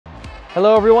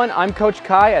Hello everyone, I'm Coach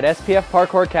Kai at SPF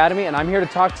Parkour Academy, and I'm here to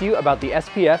talk to you about the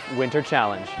SPF Winter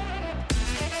Challenge.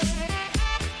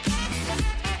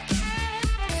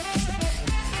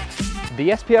 The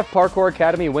SPF Parkour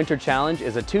Academy Winter Challenge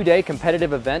is a 2-day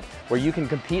competitive event where you can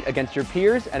compete against your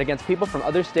peers and against people from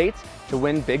other states to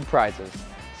win big prizes.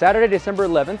 Saturday, December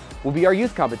 11th will be our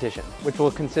youth competition, which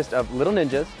will consist of Little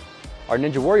Ninjas, our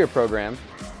Ninja Warrior program,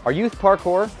 our youth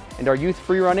parkour, and our youth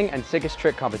free running and sickest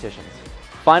trick competitions.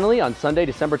 Finally, on Sunday,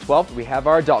 December 12th, we have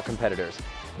our adult competitors.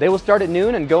 They will start at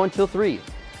noon and go until 3.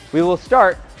 We will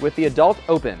start with the Adult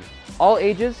Open. All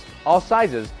ages, all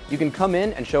sizes, you can come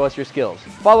in and show us your skills.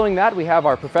 Following that, we have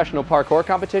our professional parkour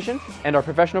competition and our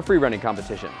professional free running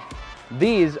competition.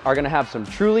 These are going to have some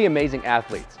truly amazing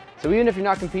athletes. So even if you're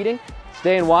not competing,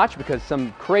 stay and watch because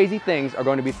some crazy things are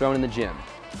going to be thrown in the gym.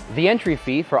 The entry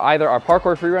fee for either our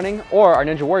parkour free running or our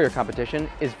Ninja Warrior competition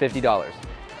is $50.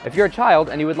 If you're a child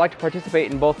and you would like to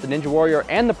participate in both the Ninja Warrior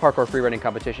and the Parkour Free Running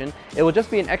competition, it will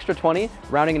just be an extra $20,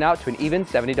 rounding it out to an even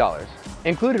 $70.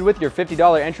 Included with your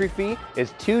 $50 entry fee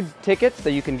is 2 tickets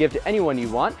that you can give to anyone you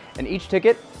want, and each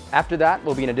ticket after that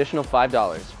will be an additional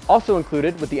 $5. Also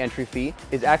included with the entry fee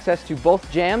is access to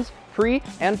both jams, pre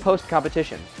and post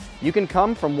competition. You can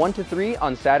come from 1 to 3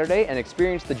 on Saturday and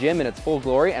experience the gym in its full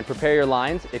glory and prepare your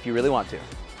lines if you really want to.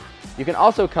 You can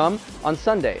also come on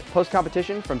Sunday,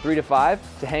 post-competition from 3 to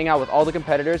 5 to hang out with all the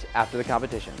competitors after the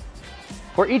competition.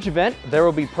 For each event, there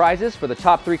will be prizes for the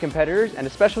top 3 competitors and a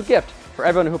special gift for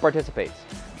everyone who participates.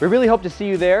 We really hope to see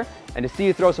you there and to see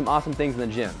you throw some awesome things in the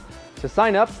gym. To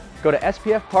sign up, go to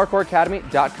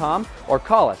spfparkouracademy.com or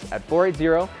call us at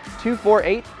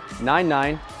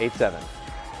 480-248-9987.